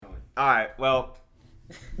All right, well,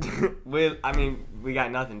 we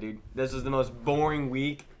got nothing, dude. This was the most boring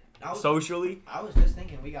week socially. I was just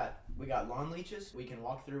thinking, we got lawn leeches. We can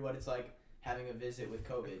walk through what it's like having a visit with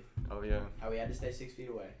COVID. Oh yeah. How we had to stay 6 feet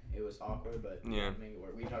away. It was awkward, but yeah, make it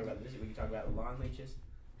work. We can talk about the visit. We can talk about the lawn leeches.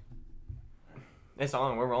 It's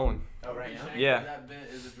on. We're rolling. Oh, right now. Yeah. That bit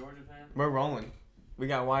is a Georgia fan. We're rolling. We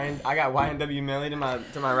got I got YNW Melly to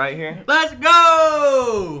my right here. Let's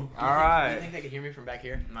go! All right. Do you think they could hear me from back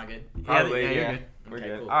here? Am I good? Probably. you're Yeah. good. We're Okay,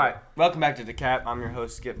 good. cool, All right. Welcome back to The Cap. I'm your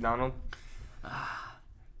host, Skip Donald.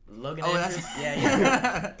 Logan. Oh, and that's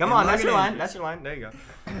yeah. Come on, Logan that's your and line. Skip. That's your line. There you go.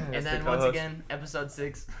 And That's then the once co-host. again, episode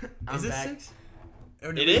 6. I'm Is it back. 6?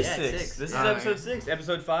 It is Yeah, 6. 6. This is Alright. episode 6.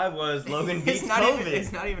 Episode 5 was Logan beats It's not COVID. even,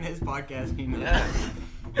 it's not even his podcast. He knows. Yeah.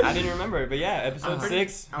 I didn't remember it, but yeah, episode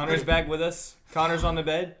 6. Hunter's back with us. Connor's on the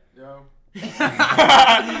bed. Yo.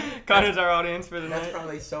 Connor's our audience for the That's night.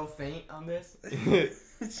 probably so faint on this.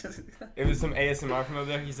 It was some ASMR from over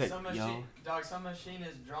there. He's like, Some yo. machine, dog. Some machine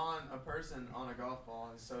has drawn a person on a golf ball.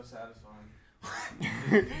 And it's so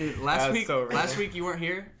satisfying. Dude, That's last week you weren't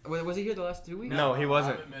here. Was he here the last 2 weeks? No, he I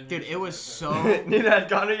wasn't. haven't been Dude, here it was since so Neither had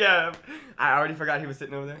Connor. Yeah, I already forgot he was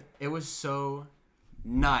sitting over there. it was so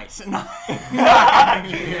nice. Really?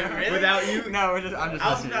 Without you. No, I'm just I was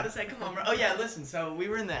listening. about to say, come on, bro. Oh yeah, listen. So we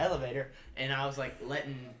were in the elevator, and I was like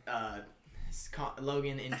letting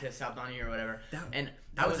Logan into South Donnie or whatever. And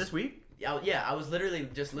That was this week? Yeah, I was literally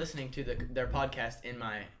just listening to their podcast in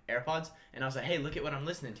my AirPods, and I was like, hey, look at what I'm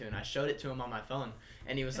listening to, and I showed it to him on my phone,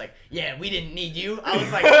 and he was like, yeah, we didn't need you. I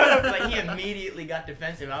was like, like he immediately got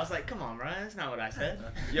defensive. I was like, come on, Brian, that's not what I said.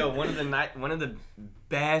 Yo, one of the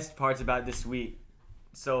best parts about this week.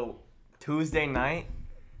 So Tuesday night,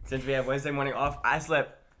 since we have Wednesday morning off, I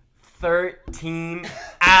slept 13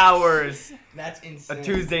 hours That's a insane.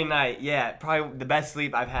 Tuesday night. Yeah, probably the best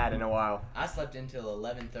sleep I've had in a while. I slept until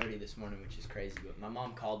 11:30 this morning, which is crazy. But my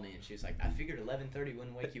mom called me and she was like, "I figured 11:30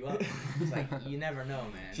 wouldn't wake you up." It's like you never know,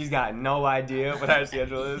 man. She's got no idea what our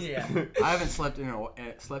schedule is. Yeah. I haven't slept in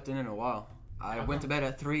a while. I went to bed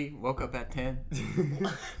at 3, woke up at 10.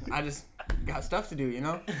 I just got stuff to do, you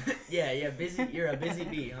know? yeah, busy. You're a busy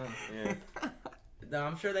bee, huh? Yeah. No,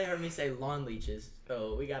 I'm sure they heard me say lawn leeches,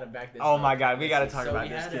 so we gotta back this Oh up. my God, we gotta Let's see. talk So about we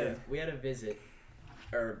this, had kid. We had a visit,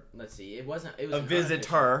 or let's see, it was A an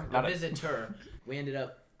visitor, unofficial- not A a- visitor. We ended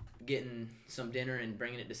up getting some dinner and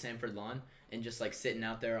bringing it to Samford lawn and just like sitting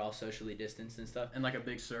out there all socially distanced and stuff. In like a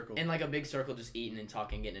big circle. In like a big circle, just eating and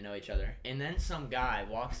talking, getting to know each other. And then some guy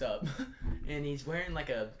walks up, and he's wearing like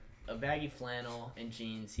a baggy flannel and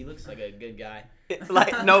jeans. He looks like a good guy.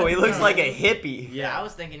 No, he looks like a hippie. Yeah, I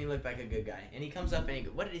was thinking he looked like a good guy. And he comes up and he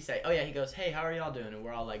goes, what did he say? Oh yeah, he goes, hey, how are y'all doing? And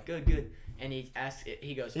we're all like, good. And he asks,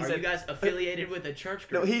 he goes, He are said- you guys affiliated with a church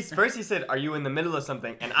No, group? he said, "Are you in the middle of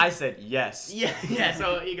something?" And I said, "Yes." Yeah.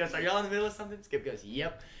 So he goes, are y'all in the middle of something? Skip goes,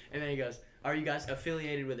 yep. And then he goes, are you guys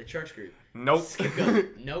affiliated with a church group? Nope. Skip goes,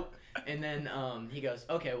 nope. And then he goes,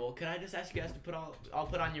 okay, well, could I just ask you guys to I'll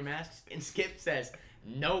put on your masks? And Skip says,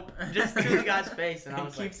 nope, just to the guy's face. And I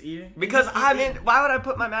was like, eating. Because I mean, why would I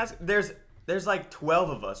put my mask? There's like 12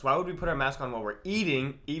 of us. Why would we put our mask on while we're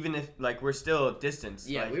eating, even if like we're still distanced?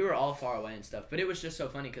 yeah, like, we were all far away and stuff. But it was just so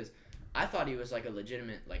funny because I thought he was like a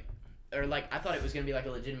legitimate, I thought it was going to be like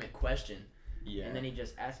a legitimate question. Yeah. And then he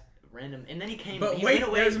just asked random, and then he came. But he wait, went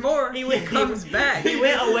away. there's more. He comes back. He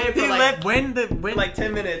went away for He like. left When like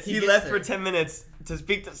 10 minutes. He He gets left there. for 10 minutes to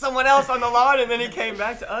speak to someone else on the lawn, and then he came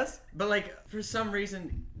back to us. But like for some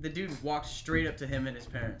reason the dude walked straight up to him and his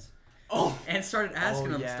parents. Oh, And started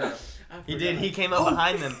asking him yeah. stuff. I He forgot. did. He came up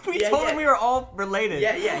behind them. We Yeah, told yeah. him we were all related.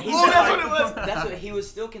 Yeah. He Oh, said, that's what it was. That's what he was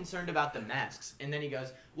still concerned about the masks, and then he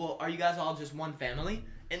goes, "Well, are you guys all just one family?"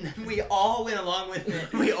 And then we all went along with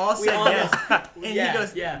it. We all said yes. And yeah, he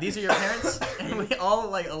goes, yeah. these are your parents? And we all,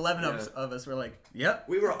 like 11 of us were like, yep.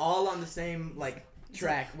 We were all on the same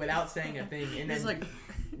track without saying a thing, and He's then like,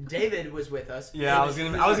 David was with us. Yeah, I was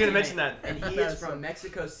gonna mention that. And he is from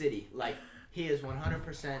Mexico City. Like he is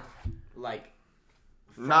 100% like.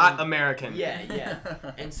 Not American. Yeah.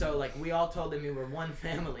 And so like we all told him we were one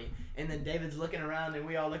family, and then David's looking around, and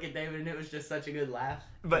we all look at David, and it was just such a good laugh.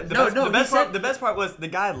 But No, he the best part was the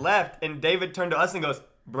guy left, and David turned to us and goes,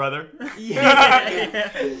 "Brother." Yeah.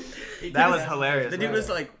 That was hilarious. the dude was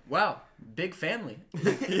like, wow, big family.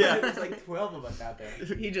 Yeah, there's like 12 of us out there.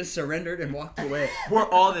 He just surrendered and walked away. We're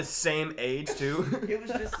all the same age too. It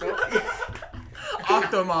was just so.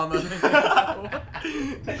 Octomama.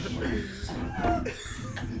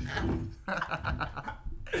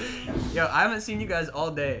 Yo, I haven't seen you guys all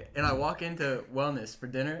day, and I walk into Wellness for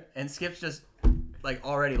dinner, and Skip's just like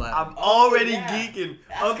already laughing. I'm already yeah. geeking.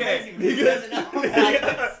 That's okay. crazy, he doesn't know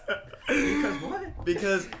about Because what?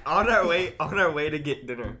 because on our way to get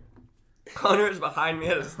dinner, Connor is behind me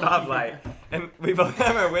at a stoplight, and we both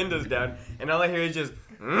have our windows down, and all I hear is just,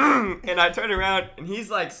 and I turn around, and he's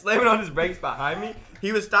like slamming on his brakes behind me.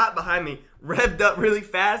 He was stopped behind me, revved up really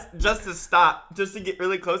fast just to stop, just to get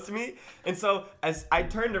really close to me. And so as I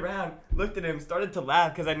turned around, looked at him, started to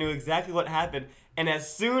laugh because I knew exactly what happened. And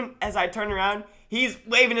as soon as I turned around, he's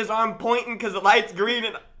waving his arm, pointing because the light's green,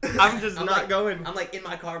 and I'm just not going. I'm like in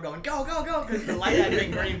my car going, go, go, go, because the light had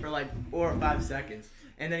been green for like 4 or 5 seconds.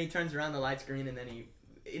 And then he turns around, the light's green, and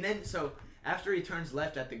then so after he turns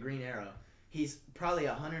left at the green arrow, he's probably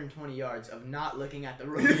 120 yards of not looking at the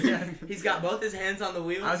road. He's got both his hands on the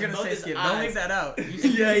wheels. I was gonna say, Skip, don't leave that out.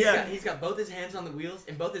 He's got both his hands on the wheels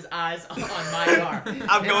and both his eyes on my car.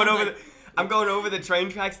 I'm going over the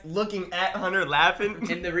train tracks, looking at Hunter, laughing.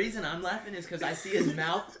 And the reason I'm laughing is because I see his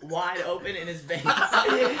mouth wide open and his veins.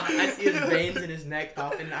 I see his veins in his neck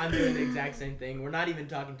popping, and I'm doing the exact same thing. We're not even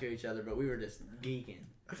talking to each other, but we were just geeking.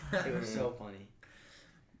 It was so funny.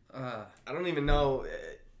 I don't even know.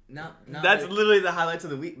 That's like, literally the highlights of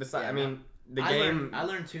the week. Besides, I mean, the game. I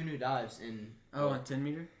learned 2 new dives in. Oh, on 10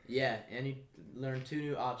 meter? Yeah, and you learned 2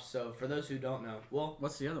 new ops. So for those who don't know, well,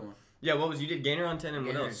 what's the other one? Yeah, what was you did gainer on 10 and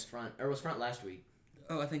what Gainer else? was front last week.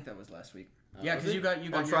 Oh, I think that was last week. Yeah, because you got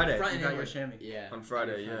on Friday. Front you got your chamois. Yeah. On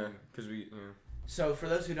Friday, yeah, because we. Yeah. So for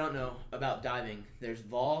those who don't know about diving, there's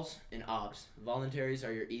vols and ops. Voluntaries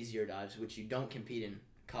are your easier dives, which you don't compete in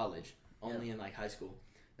college, only in like high school.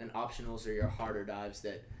 Then optionals are your harder dives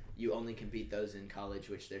that you only compete those in college,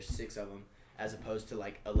 which there's 6 of them, as opposed to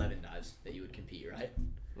like 11 dives that you would compete, right?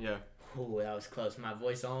 Yeah. Oh, that was close. My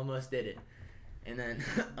voice almost did it. And then,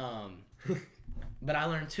 but I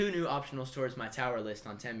learned 2 new optionals towards my tower list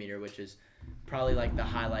on 10 meter, which is probably like the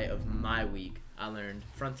highlight of my week. I learned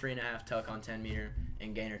front 3.5 tuck on 10 meter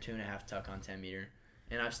and gainer 2.5 tuck on 10 meter.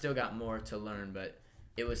 And I've still got more to learn, but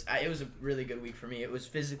it was a really good week for me. It was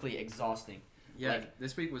physically exhausting. Yeah, like,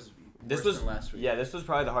 this week was worse than last week. Yeah, this was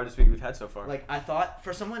probably the hardest week we've had so far. Like, I thought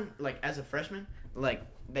for someone, like, as a freshman, like,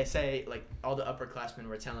 they say, like, all the upperclassmen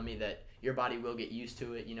were telling me that your body will get used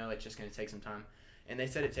to it, you know, it's just going to take some time. And they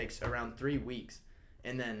said it takes around 3 weeks.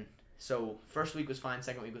 And then, so, first week was fine,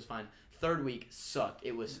 second week was fine. Third week sucked.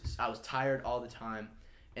 I was tired all the time.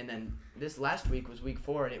 And then this last week was week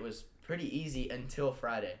 4, and it was pretty easy until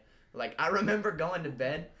Friday. Like, I remember going to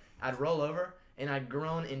bed, I'd roll over, and I'd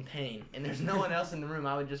groan in pain. And there's no one else in the room.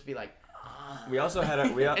 I would just be like, we also had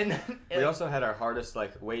our hardest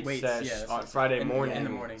like weight sesh on Friday morning. In the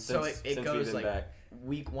morning. So it goes like back.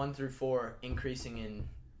 week 1 through 4, increasing in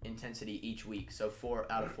intensity each week. So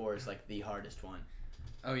 4 out of 4 is like the hardest one.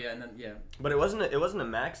 Oh yeah, and then yeah. But it wasn't a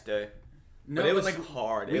max day. No, but it was like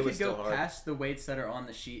hard. We it was could go still hard. past the weights that are on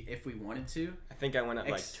the sheet if we wanted to. I think I went up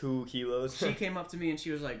like 2 kilos. She came up to me and she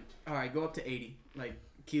was like, "All right, go up to 80 like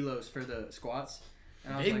kilos for the squats."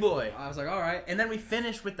 And I was Big like, boy. I was like, "All right," and then we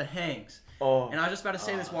finished with the hangs. Oh. And I was just about to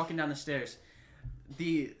say this walking down the stairs.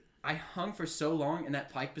 I hung for so long in that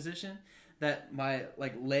pike position that my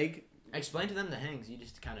like leg. Explain to them the hangs. You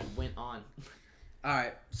just kind of went on. All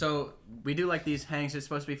right, so we do like these hangs. It's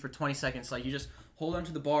supposed to be for 20 seconds. Like you just hold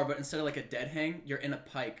onto the bar, but instead of like a dead hang, you're in a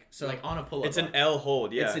pike. So like on a pull-up. It's an L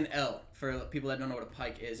hold, yeah. It's an L for people that don't know what a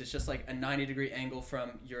pike is. It's just like a 90-degree angle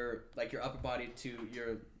from your upper body to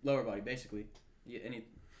your lower body, basically.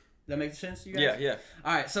 That makes sense, you guys? Yeah.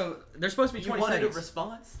 All right, so there's supposed to be 20 you wanted seconds. a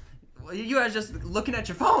response? Well, you guys just looking at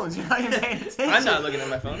your phones. You're not even paying attention. I'm not looking at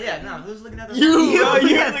my phone. Yeah, no. Who's looking at their You're phone?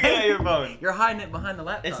 looking at your phone. You're hiding it behind the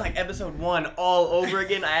laptop. It's like episode 1 all over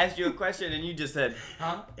again. I asked you a question and you just said,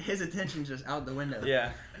 Huh? his attention's just out the window.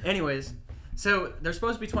 yeah. Anyways, so there's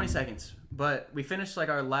supposed to be 20 seconds, but we finished like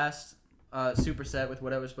our last superset with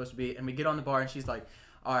whatever it's supposed to be, and we get on the bar and she's like,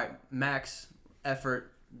 "All right, max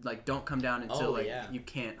effort, like don't come down until you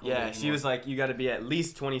can't." Hold it Yeah, she anymore." was like, you got to be at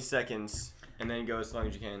least 20 seconds and then go as long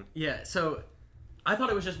as you can. Yeah, so I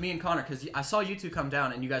thought it was just me and Connor because I saw you two come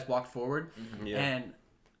down and you guys walked forward, Yeah. and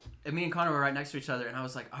me and Connor were right next to each other, and I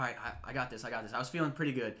was like, "All right, I got this. I was feeling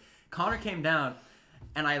pretty good." Connor came down,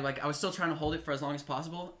 and I was still trying to hold it for as long as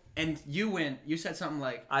possible. And you said something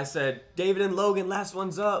like, I said, David and Logan, last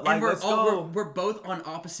one's up. Like, and let's go. we're both on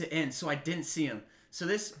opposite ends, so I didn't see him. So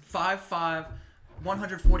this 5'5",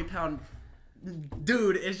 140-pound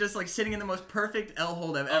dude is just like sitting in the most perfect L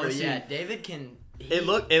hold I've ever seen. Yeah, David can. It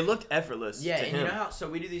looked effortless. Yeah, to and him. you know how? So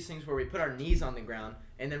we do these things where we put our knees on the ground,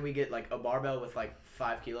 and then we get like a barbell with like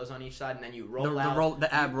 5 kilos on each side, and then you roll out.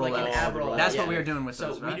 The ab roll like out. an ab roll out. That's Yeah. what we were doing with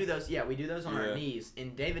So those, right? we do those. Yeah, we do those on our Yeah. knees,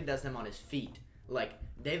 and David does them on his feet. Like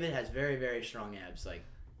David has very, very strong abs. Like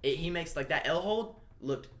he makes like that L hold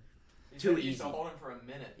looked too He used easy. to hold him for a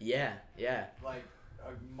minute, Yeah. like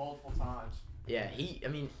multiple times. Yeah, he's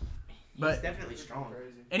But- definitely strong. Crazy.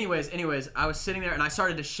 Anyways, I was sitting there and I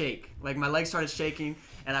started to shake. Like my legs started shaking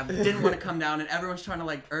and I didn't want to come down and everyone's trying to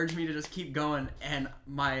like urge me to just keep going and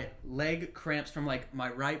my leg cramps from like my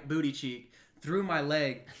right booty cheek through my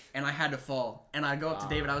leg and I had to fall. And I go up to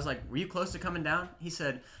David, I was like, "Were you close to coming down?" He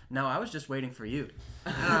said, "No, I was just waiting for you."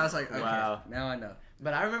 And I was like, "Okay, Wow. now I know."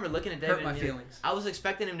 But I remember looking at David. Hurt my and feelings. I was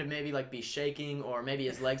expecting him to maybe like be shaking, or maybe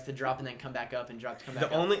his legs to drop and then come back up and drop to come back up.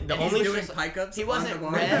 The And only he's doing just- pike ups. he wasn't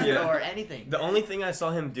on the red Yeah. or anything. The only thing I saw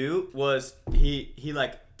him do was he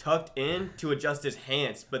like tucked in to adjust his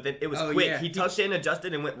hands, but then it was Oh, quick. yeah. He tucked in,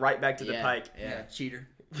 adjusted, and went right back to the pike. Yeah, cheater.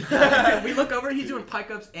 Yeah. We look over, he's doing pike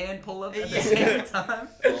ups and pull ups at the Yeah. same time.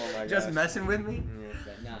 Oh my Just gosh. messing with me. Yeah.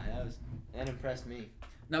 But nah, that impressed me.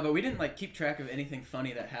 No, but we didn't like keep track of anything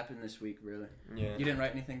funny that happened this week, really. Yeah. You didn't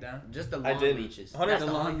write anything down? Just the I long didn't. leeches. Hunter- That's The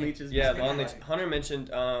the long only thing. leeches. Yeah, was long the leech. highlight. Hunter mentioned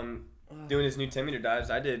doing his new 10 meter dives.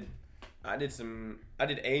 I did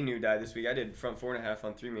a new dive this week. I did front 4.5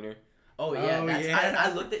 on 3 meter, Oh yeah, Oh, that's, yeah.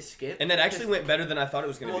 I looked at Skip. and that actually because- went better than I thought it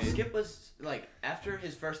was gonna Well, be. Skip was like after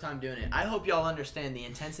his first time doing it. I hope y'all understand the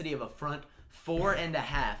intensity of a front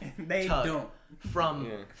 4.5 They tug don't. from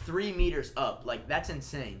Yeah. 3 meters up. Like that's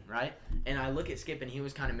insane, right? And I look at Skip and he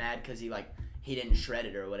was kind of mad because he didn't shred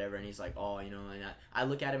it or whatever, and he's like, oh, and I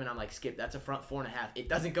look at him and I'm like, Skip, that's a front 4.5. It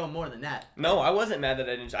doesn't go more than that. No, I wasn't mad that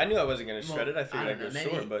I didn't. I knew I wasn't gonna Well, shred it. I I figured don't I'd go know, maybe-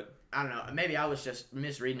 short, but I don't know. Maybe I was just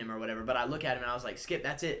misreading him or whatever, but I look at him and I was like, Skip,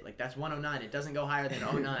 that's it. Like, that's 109. It doesn't go higher than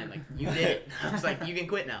 09. Like, you did it. I was like, you can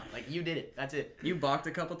quit now. Like, you did it. That's it. You balked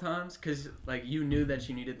a couple times because like you knew that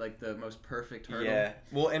you needed like the most perfect hurdle. yeah.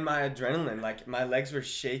 Well, and my adrenaline, like my legs were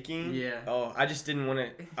shaking. Yeah. Oh, I just didn't want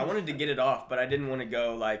to. I wanted to get it off, but I didn't want to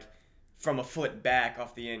go like from a foot back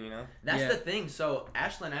off the end. You know. That's Yeah. the thing. So,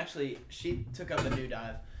 Ashlyn actually, she took up a new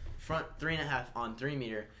dive, front 3.5 on 3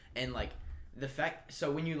 meter, and like,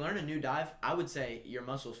 so when you learn a new dive, I would say your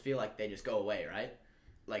muscles feel like they just go away, right?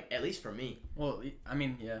 Like, at least for me. Well, I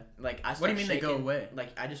mean, yeah. Like, I What do you start mean they go shaking, away? Like,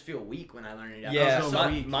 I just feel weak when I learn a new dive. Yeah, I'm so so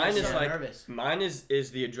weak. mine I'm is so like nervous. mine is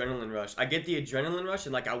the adrenaline rush. I get the adrenaline rush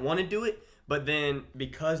and like I want to do it, but then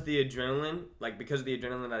because the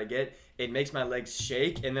adrenaline that I get, it makes my legs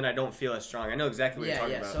shake and then I don't feel as strong. I know exactly what you're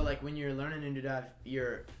talking about. So like when you're learning a new dive,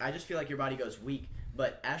 I just feel like your body goes weak.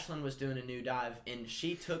 But Ashlyn was doing a new dive and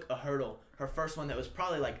she took a hurdle, her first one that was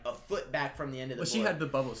probably like a foot back from the end of the Well, board. she had the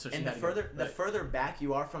bubbles, so she And had the to go, further the right. further back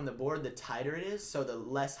you are from the board, the tighter it is. So the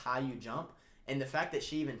less high you jump. And the fact that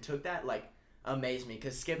she even took that like amazed me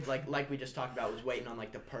because Skip like we just talked about was waiting on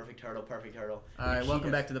like the perfect hurdle. All right, And welcome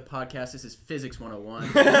she back to the podcast. This is Physics 101.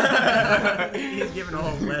 He's giving a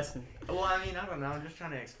whole lesson. Well, I mean, I don't know. I'm just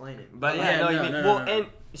trying to explain it. But Yeah, no, no, you mean, no, well, no, no. and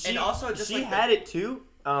she And also just she like had it too.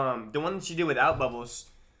 The one that she did without bubbles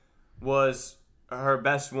was her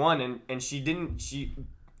best one, and she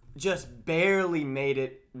just barely made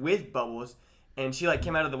it with bubbles, and she like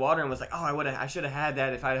came out of the water and was like, oh, I should have had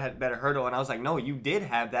that if I had better hurdle, and I was like, no, you did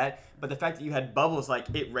have that, but the fact that you had bubbles, like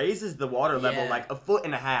it raises the water level Yeah. like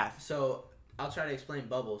 1.5 feet. So I'll try to explain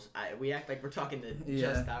bubbles. We act like we're talking to Yeah.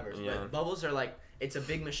 just divers, Yeah. but bubbles are like it's a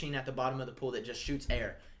big machine at the bottom of the pool that just shoots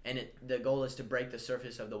air, and the goal is to break the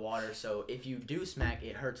surface of the water. So if you do smack,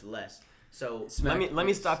 it hurts less. So Let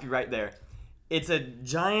me stop you right there. It's a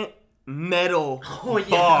giant metal Oh, yeah.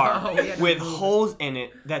 bar Oh, we had to with move it. holes in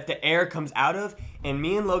it that the air comes out of, and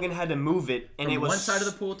me and Logan had to move it, and From it was one side of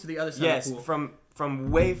the pool to the other side yes, of the pool.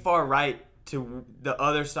 from way far right to the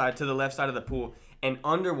other side, to the left side of the pool, and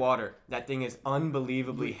underwater. That thing is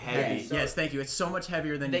unbelievably heavy. Yeah, so- Yes, thank you. It's so much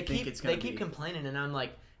heavier than they you think keep it's gonna be. complaining, and I'm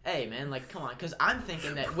like, hey man, like come on, because I'm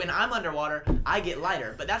thinking that when I'm underwater, I get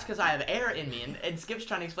lighter, but that's because I have air in me. And Skip's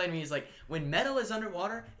trying to explain to me, he's like, when metal is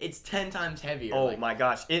underwater, it's 10 times heavier. Oh like, my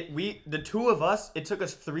gosh! The two of us, it took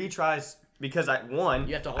us 3 tries because one,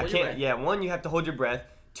 You have to hold I your can't. breath. Yeah, one, you have to hold your breath.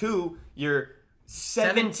 2, you're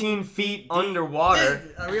 17 feet underwater.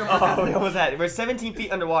 Are we almost Oh, we almost had it. We're 17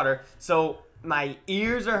 feet underwater, so my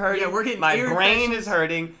ears are hurting. Yeah, we're getting my ear brain infections. is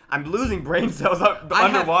hurting. I'm losing brain cells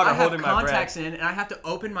underwater I have holding my breath. contacts in, and I have to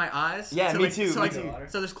open my eyes. Yeah, so me like, too, So, me like, too.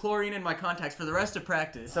 so there's chlorine in my contacts for the rest of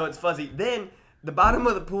practice. So it's fuzzy. Then the bottom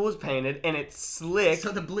of the pool is painted and it's slick.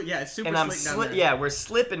 So the blue, yeah, it's super and I'm slick down there. yeah, we're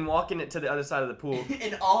slipping walking it to the other side of the pool.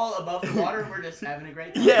 And all above the water, we're just having a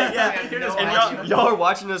great time. Yeah, We yeah. have You're no just And idea. y'all are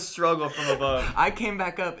watching us struggle from above. I came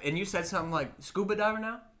back up, and you said something like scuba diver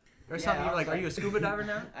now, or Yeah, something. I You were was like, "Are you a scuba diver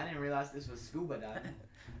now?" I didn't realize this was scuba diving.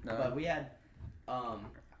 No. But we had, I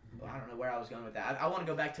don't know where I was going with that. I want to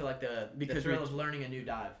go back to like the Because thrill we- of learning a new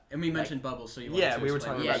dive. And we mentioned bubbles, so you Yeah, wanted to we were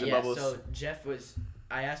explain talking it. about the bubbles. So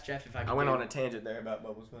I asked Jeff if I could I went do on a tangent there about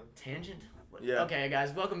bubbles, but tangent. Yeah. Okay,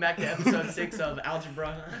 guys, welcome back to episode 6 of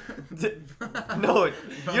Algebra. No, you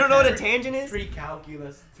don't know what a tangent is?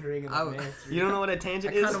 Pre-calculus, You don't know what a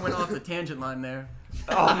tangent I is? kind of went off the tangent line there.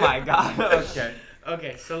 Oh my god. Okay.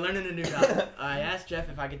 Okay, so learning a new dive. I asked Jeff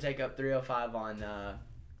if I could take up 305 on,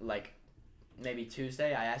 maybe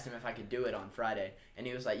Tuesday. I asked him if I could do it on Friday. And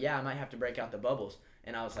he was like, yeah, I might have to break out the bubbles.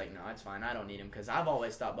 And I was like, no, it's fine. I don't need them. Because I've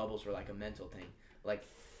always thought bubbles were like a mental thing. Like,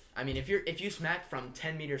 I mean, if you smack from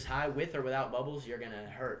 10 meters high with or without bubbles, you're going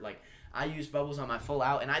to hurt. Like, I used bubbles on my full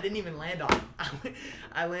out, and I didn't even land on them.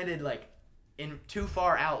 I landed, like, in too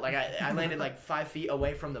far out. Like, I landed, like, 5 feet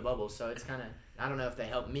away from the bubbles. So it's kind of, I don't know if they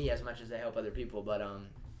help me as much as they help other people. But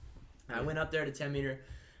I went up there to 10 meter.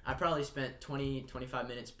 I probably spent 20, 25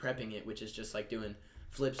 minutes prepping it, which is just, like, doing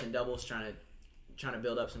flips and doubles, trying to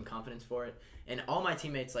build up some confidence for it. And all my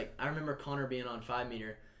teammates, like, I remember Connor being on 5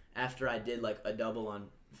 meter after I did, like, a double on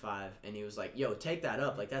 5, and he was like, yo, take that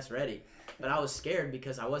up, like, that's ready. But I was scared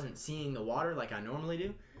because I wasn't seeing the water like I normally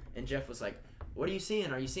do. And Jeff was like, what are you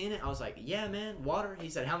seeing? Are you seeing it? I was like, yeah, man, water. He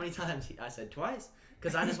said, how many times? I said, twice,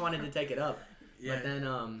 because I just wanted to take it up. Yeah. But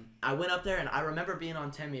then I went up there, and I remember being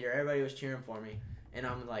on 10 meter. Everybody was cheering for me, and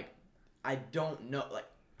I'm like, I don't know. Like,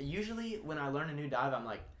 usually when I learn a new dive, I'm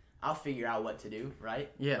like, I'll figure out what to do, right?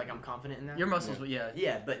 Yeah. Like, I'm confident in that. Your muscles, yeah.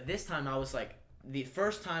 Yeah, but this time I was like, the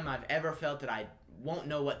first time I've ever felt that I won't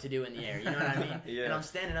know what to do in the air. You know what I mean? Yeah. And I'm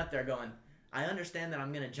standing up there going, I understand that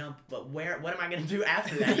I'm going to jump, but what am I going to do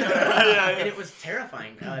after that? You know what I mean? Yeah. And it was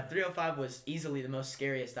terrifying. 305 was easily the most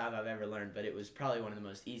scariest dive I've ever learned, but it was probably one of the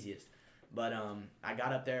most easiest. But I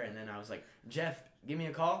got up there, and then I was like, Jeff, give me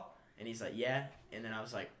a call. And he's like, yeah. And then I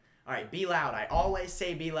was like, all right, be loud. I always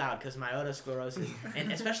say be loud because my otosclerosis.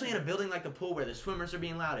 And especially in a building like the pool where the swimmers are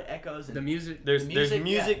being loud, it echoes. And The music. There's music,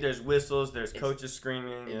 yeah. there's whistles, there's coaches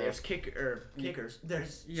screaming. And there's kickers.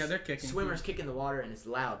 There's they're kicking. Swimmers kicking the water, and it's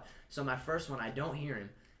loud. So my first one, I don't hear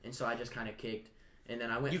him, and so I just kind of kicked. And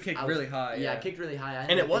then I went. You kicked really high. Yeah, I kicked really high.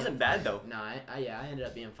 And it wasn't bad though. No, I ended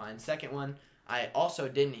up being fine. Second one, I also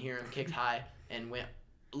didn't hear him, kicked high, and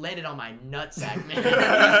landed on my nutsack, man.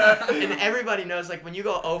 And everybody knows, like, when you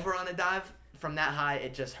go over on a dive from that high,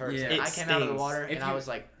 it just hurts. Yeah. And I came out of the stings. water, and I was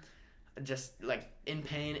like, just like in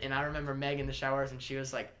pain. And I remember Meg in the showers, and she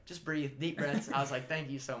was like, just breathe, deep breaths. I was like, thank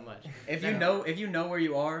you so much. If you know where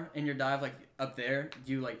you are in your dive, like up there,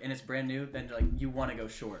 and it's brand new, then like you want to go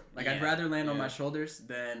short. Like I'd rather land on my shoulders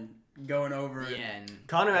than going over. Yeah. And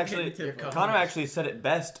Connor actually said it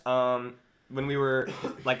best. When we were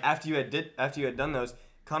like after you had done those,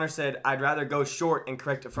 Connor said, I'd rather go short and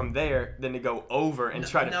correct it from there than to go over and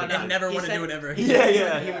try to fix it. I never want to do it ever. He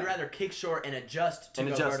would rather kick short and adjust to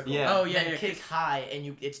go vertical. Yeah. Oh, yeah, than kick high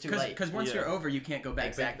and it's too late. Because once you're over, you can't go back.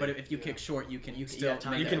 Exactly. But if you kick short, you can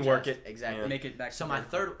work it. Exactly. Yeah. Make it back. So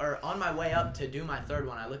on my way up to do my third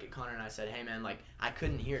one, I look at Connor and I said, hey man, like I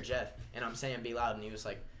couldn't hear Jeff, and I'm saying be loud, and he was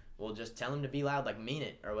like, well, just tell him to be loud, like mean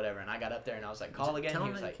it or whatever. And I got up there and I was like, call again. Tell He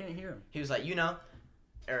him was that like, you can't hear him. he was like, you know.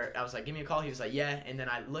 Or I was like, give me a call. He was like, yeah. And then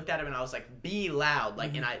I looked at him and I was like, be loud.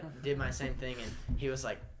 Like, and I did my same thing. And he was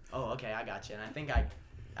like, oh, okay, I got you. And I think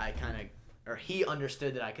I kind of, or he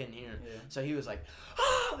understood that I couldn't hear him. Yeah. So he was like,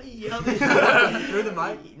 oh, he yelled Through the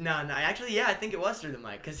mic? No, actually, yeah, I think it was through the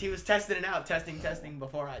mic. Because he was testing it out, testing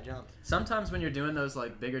before I jumped. Sometimes when you're doing those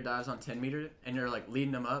like bigger dives on 10 meter and you're like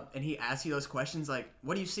leading them up and he asks you those questions like,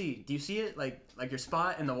 what do you see? Do you see it? Like your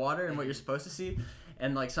spot in the water and what you're supposed to see?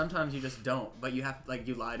 And like sometimes you just don't, but you have like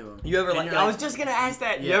you lie to him. You ever I was just gonna ask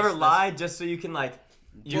that. Yes, you ever lie just so you can like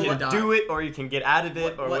you can do it or you can get out of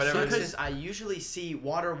it or whatever? What sucks is I usually see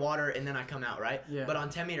water, and then I come out, right? Yeah. But on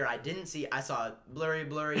 10 meter, I didn't see. I saw blurry,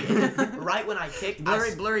 and right when I kicked,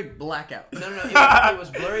 blurry blackout. No, it was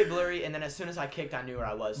blurry, and then as soon as I kicked, I knew where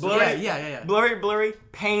I was. So Blurry, yeah. Blurry,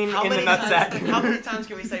 pain in the nutsack. How many times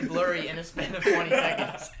can we say blurry in a span of 20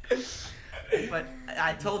 seconds? But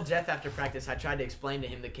I told Jeff after practice, I tried to explain to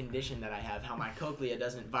him the condition that I have, how my cochlea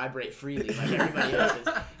doesn't vibrate freely like everybody else's.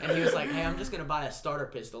 And he was like, hey, I'm just going to buy a starter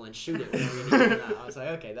pistol and shoot it whenever you need it. I was like,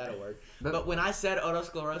 okay, that'll work. But when I said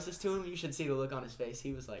otosclerosis to him, you should see the look on his face.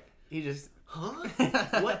 He was like, huh?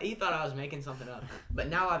 What? He thought I was making something up. But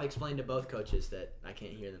now I've explained to both coaches that I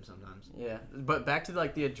can't hear them sometimes. Yeah, but back to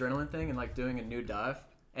like the adrenaline thing and like doing a new dive.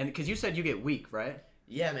 And because you said you get weak, right?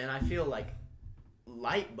 Yeah, man, I feel like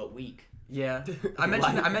light but weak. Yeah, I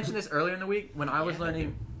mentioned this earlier in the week when I was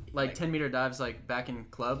learning like 10 meter dives like back in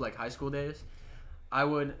club like high school days. I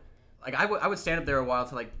would stand up there a while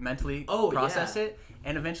to like mentally process it,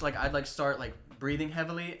 and eventually like I'd like start like breathing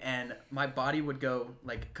heavily and my body would go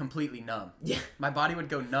like completely numb. Yeah, my body would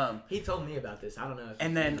go numb. He told me about this. I don't know if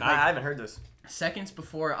and then I haven't heard this. Seconds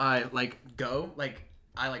before I like go, like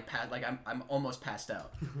I like I'm almost passed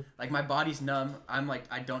out. Like my body's numb. I'm like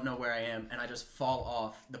I don't know where I am, and I just fall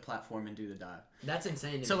off the platform and do the dive. That's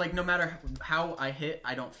insane. So like no matter how I hit,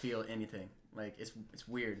 I don't feel anything. Like it's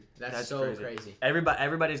weird. That's so crazy.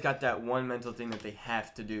 Everybody's got that one mental thing that they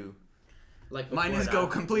have to do. Like mine is go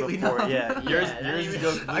completely numb. Yeah, yours is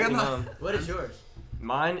go completely numb. What is yours?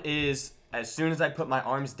 Mine is as soon as I put my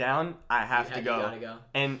arms down, I have to go. You gotta go.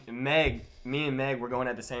 And me and Meg were going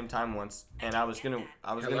at the same time once, and I was gonna.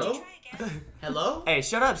 Hello? Hello? Hey,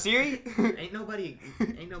 shut up, Siri. Ain't nobody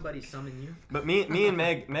summon you. But me and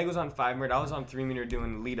Meg was on 5-meter, I was on 3-meter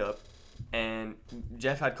doing lead up, and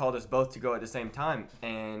Jeff had called us both to go at the same time,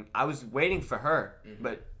 and I was waiting for her,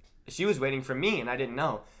 but she was waiting for me, and I didn't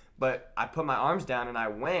know. But I put my arms down and I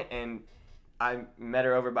went, and I met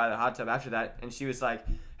her over by the hot tub after that, and she was like,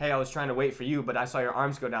 "Hey, I was trying to wait for you, but I saw your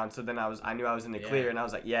arms go down, so then I knew I was in the clear, and I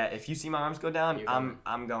was like, yeah, if you see my arms go down,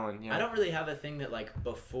 I'm going." Yeah. I don't really have a thing that like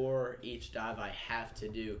before each dive I have to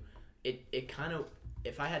do. It kind of,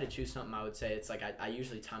 if I had to choose something, I would say it's like I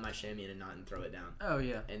usually tie my chamois in a knot and throw it down. Oh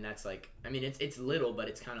yeah. And that's like, I mean it's little, but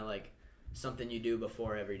it's kind of like something you do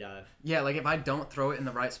before every dive. Yeah, like if I don't throw it in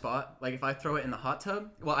the right spot, like if I throw it in the hot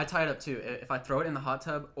tub, well, I tie it up too. If I throw it in the hot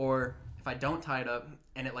tub, or if I don't tie it up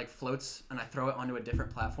and it like floats and I throw it onto a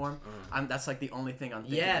different platform, that's like the only thing I'm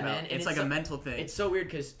thinking about. Man, it's like a mental thing. It's so weird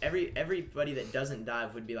because everybody that doesn't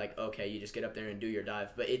dive would be like, okay, you just get up there and do your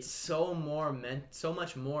dive, but it's so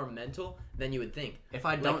much more mental than you would think. If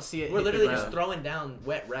I don't see it, we're literally just throwing down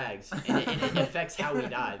wet rags, and it affects how we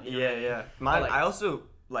dive. You know? Yeah. Mine, I also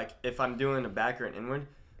like if I'm doing a back or an inward.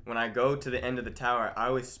 When I go to the end of the tower, I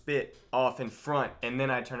always spit off in front, and then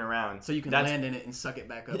I turn around. So you can land in it and suck it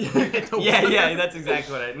back up. yeah, that's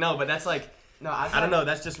exactly what I... No, but that's like... No, I don't know,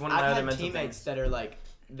 that's just one of my other mental things. I've had teammates that are like...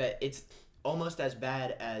 That it's almost as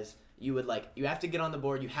bad as you would like... You have to get on the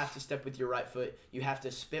board, you have to step with your right foot, you have to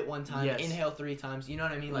spit one time, inhale 3 times, you know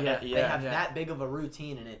what I mean? Like, they have that big of a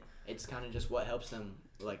routine, and it's kind of just what helps them,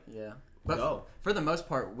 like... Yeah. But for the most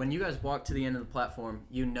part, when you guys walk to the end of the platform,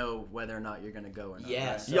 you know whether or not you're going to go or not.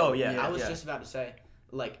 Yeah. Right? So, I was just about to say,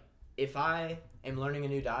 like, if I am learning a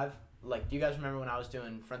new dive, like, do you guys remember when I was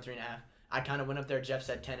doing front 3.5? I kind of went up there, Jeff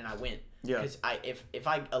said 10, and I went. Yeah. Because if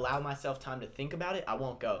I allow myself time to think about it, I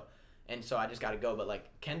won't go. And so I just got to go. But,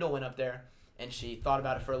 like, Kendall went up there, and she thought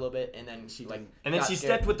about it for a little bit, and then she, like, and then she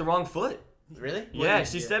stepped with the wrong foot. Really? Yeah,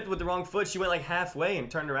 she stepped with the wrong foot. She went like halfway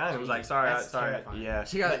and turned around and was like, sorry. Terrifying. Yeah.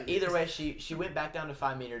 But either way, she went back down to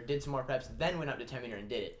 5-meter, did some more preps, then went up to 10-meter and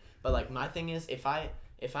did it. But like my thing is, if I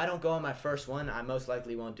don't go on my first one, I most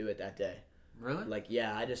likely won't do it that day. Really? Like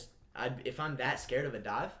if I'm that scared of a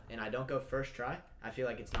dive and I don't go first try, I feel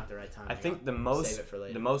like it's not the right time. I think the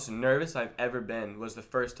most nervous I've ever been was the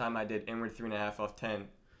first time I did inward 3.5 off 10,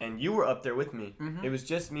 and you were up there with me. Mm-hmm. It was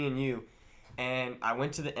just me and you, and I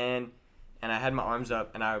went to the end. And I had my arms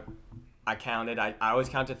up, and I counted. I always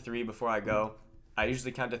count to 3 before I go. I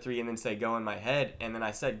usually count to 3 and then say go in my head, and then I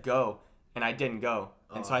said go, and I didn't go.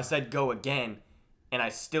 And so I said go again, and I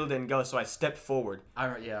still didn't go, so I stepped forward. I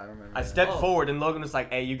remember. I stepped forward, and Logan was like,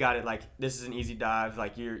 hey, you got it. Like, this is an easy dive.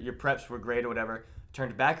 Like, your preps were great or whatever.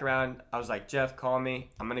 Turned back around. I was like, Jeff, call me.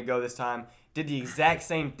 I'm going to go this time. Did the exact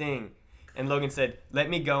same thing. And Logan said, let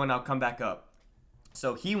me go, and I'll come back up.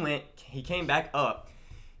 So he came back up.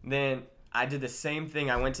 Then I did the same thing.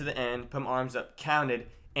 I went to the end, put my arms up, counted,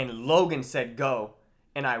 and Logan said go,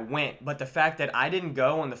 and I went. But the fact that I didn't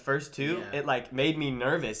go on the first 2, it like made me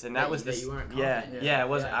nervous, and that was you weren't confident.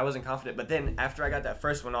 I wasn't confident. But then after I got that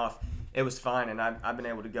first one off, it was fine, and I've been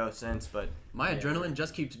able to go since. But my adrenaline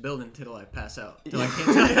just keeps building till I pass out, till I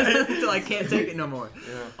can't take it no more.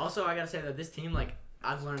 Yeah. Also, I gotta say that this team, like,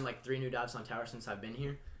 I've learned like 3 new dives on tower since I've been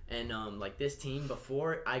here, and like this team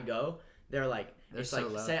before I go, they're like. It's so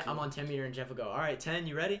like, say I'm on 10-meter and Jeff will go, all right, 10,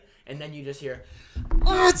 you ready? And then you just hear,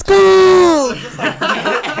 let's go! Just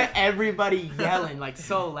like everybody yelling, like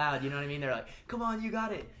so loud, you know what I mean? They're like, come on, you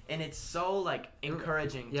got it. And it's so like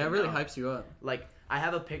encouraging. Yeah, it really hypes you up. Like, I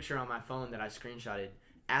have a picture on my phone that I screenshotted.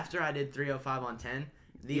 After I did 305 on 10,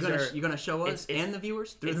 you gonna show us and the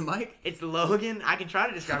viewers through the mic? It's Logan. I can try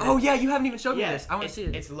to describe it. Oh, yeah, you haven't even shown me this. I want to see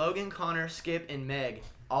it. It's Logan, Connor, Skip, and Meg.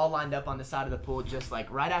 All lined up on the side of the pool, just like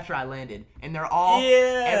right after I landed, and they're all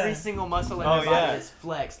every single muscle in their body is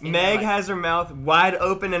flexed. Meg has her mouth wide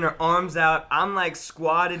open and her arms out. I'm like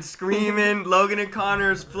squatted, screaming. Logan and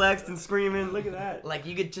Connor's flexed and screaming. Look at that. Like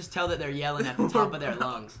you could just tell that they're yelling at the top of their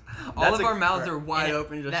lungs. All of our mouths are wide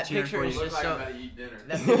open, just that cheering picture for is you. just like so. I'm about to eat dinner.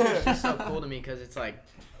 That picture is just so cool to me because it's like,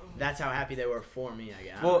 that's how happy they were for me. I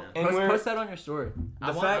guess. I Well, don't know. and Post that on your story.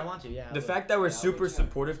 I want to. Yeah. I The will. fact that we're Yeah, super we'll check.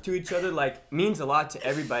 supportive to each other like means a lot to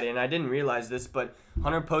everybody, and I didn't realize this, but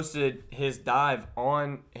Hunter posted his dive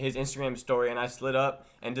on his Instagram story, and I slid up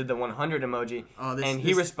and did the 100 emoji, Oh, and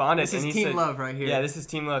he responded. This is and he team said, love right here. Yeah, this is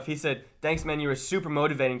team love. He said, "Thanks, man. You were super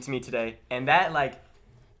motivating to me today," and that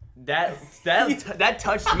that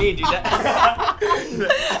touched me, dude.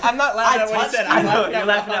 I'm not laughing I at what he touched said. you? I know You're you're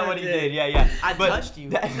laughing at what he did. Yeah. I But touched you.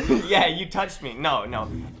 yeah, you touched me. No.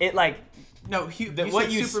 It like. No,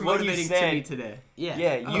 What you super what you motivating said- to me today. Yeah.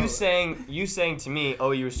 Yeah, you Oh. saying to me,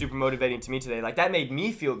 "Oh, you were super motivating to me today." Like that made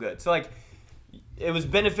me feel good. So like, it was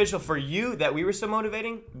beneficial for you that we were so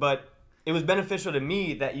motivating, but it was beneficial to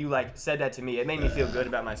me that you like said that to me. It made me feel good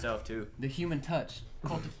about myself too. The human touch.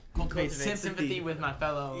 Cultivate Cultivate sympathy. sympathy with my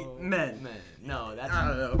fellow Men. No, that's. I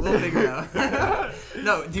don't know. We'll figure it out.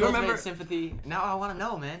 No, do you Cultivate remember? sympathy? Now I want to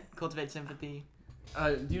know, man. Cultivate sympathy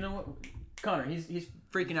Do you know what? Connor, he's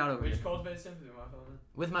freaking out over We here. just cultivate sympathy, my fellow.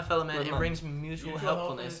 with my fellow men. With It my- brings mutual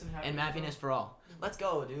helpfulness and and happiness for all. Let's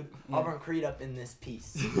go, dude. Yeah. Auburn Creed up in this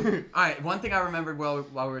piece. All right, one thing I remembered while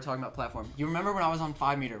we were talking about platform. You remember when I was on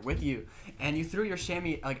 5 meter with you, and you threw your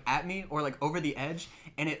chamois like at me or like over the edge,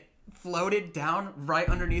 and it floated down right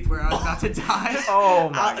underneath where I was about to dive. Oh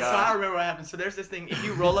my So I god. remember what happened. So there's this thing. If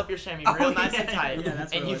you roll up your chamois real Oh, nice yeah, and tight, yeah,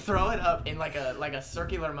 that's and what it you was. throw it up in like a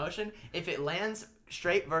circular motion, if it lands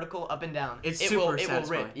straight vertical up and down, It's it super will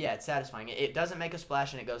satisfying. rip. Yeah, it's satisfying. It doesn't make a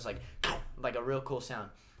splash, and it goes like a real cool sound.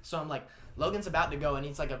 So I'm like, Logan's about to go, and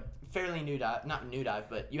it's like a fairly new dive, not new dive,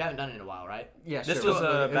 but you haven't done it in a while, right? Yeah, This sure. was, It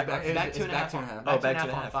was back- back, It's back two and a half on Oh, back back two two and a and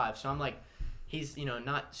a half on 5. So I'm like, he's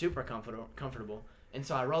not super comfortable, and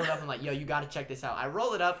so I roll it up. I'm like, yo, you got to check this out. I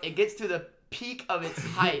roll it up. It gets to the peak of its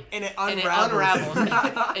height. And it And unravels. it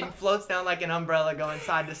unravels and floats down like an umbrella going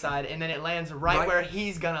side to side, and then it lands right where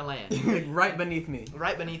he's gonna land, Like, right beneath me.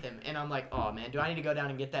 right beneath him. And I'm like, oh man, do I need to go down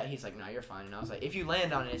and get that? He's like, no, you're fine. And I was like, if you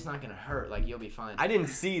land on it, it's not gonna hurt. Like you'll be fine. I didn't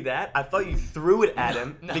see that. I thought you threw it at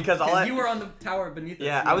him No. because all Because I you were on the tower beneath us.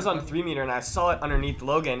 Yeah, I was on 3 meter and I saw it underneath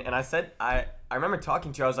Logan, and I said I remember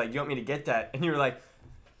talking to you. I was like, "You want me to get that?" And you were like,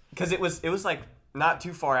 "Cause it was like not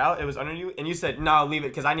too far out. It was under you." And you said, "No, leave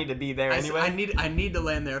it, cause I need to be there I said, anyway." I need to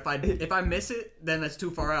land there. If I miss it, then that's too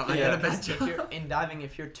far out. I Yeah. got a bad If job. you're in diving,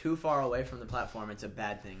 if you're too far away from the platform, it's a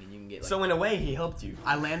bad thing, and you can get like. So in a way, he helped you.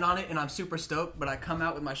 I land on it and I'm super stoked, but I come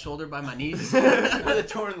out with my shoulder by my knees. with a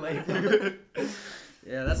torn labrum.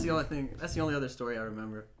 Yeah, that's the only thing. That's the only other story I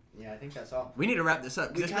remember. Yeah, I think that's all. We need to wrap this up.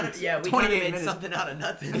 'cause We it's kind been of we 28 made minutes. something out of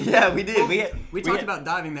nothing. Yeah, we did. We talked about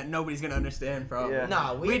diving that nobody's gonna understand, probably. Yeah.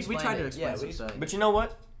 Nah, we tried to explained it. explain Yeah, some we stuff. But you know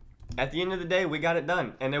what? At the end of the day, we got it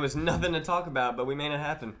done, and there was nothing to talk about, but we made it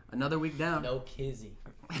happen. Another week down. No kizzy.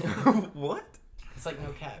 What? It's like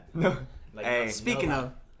no cap. No. Like, Hey. Speaking no,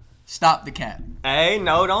 of, stop the cat. Hey,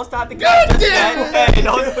 no, don't stop the cat just yet. Hey,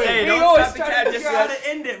 don't stop the cat just yet.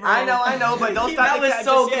 end it, bro. I know, but don't stop that the was cat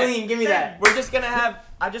so just yet. clean. Give me that. We're just gonna have.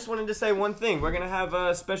 I just wanted to say one thing. We're gonna have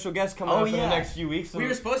a special guest coming Oh, up in the yeah. next few weeks. We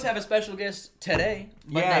were supposed to have a special guest today.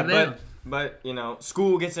 But yeah, they live. but you know,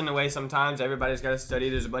 school gets in the way sometimes. Everybody's got to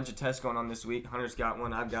study. There's a bunch of tests going on this week. Hunter's got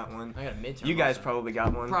one. I've got one. I got a midterm. You guys also. probably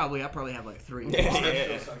got one. I probably have like 3.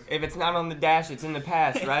 Yeah. If it's not on the dash, it's in the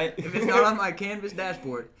past, right? If it's not on my Canvas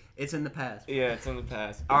dashboard, it's in the past. Yeah, it's in the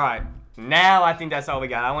past. All right. Now I think that's all we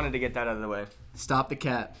got. I wanted to get that out of the way. Stop the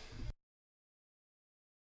cat.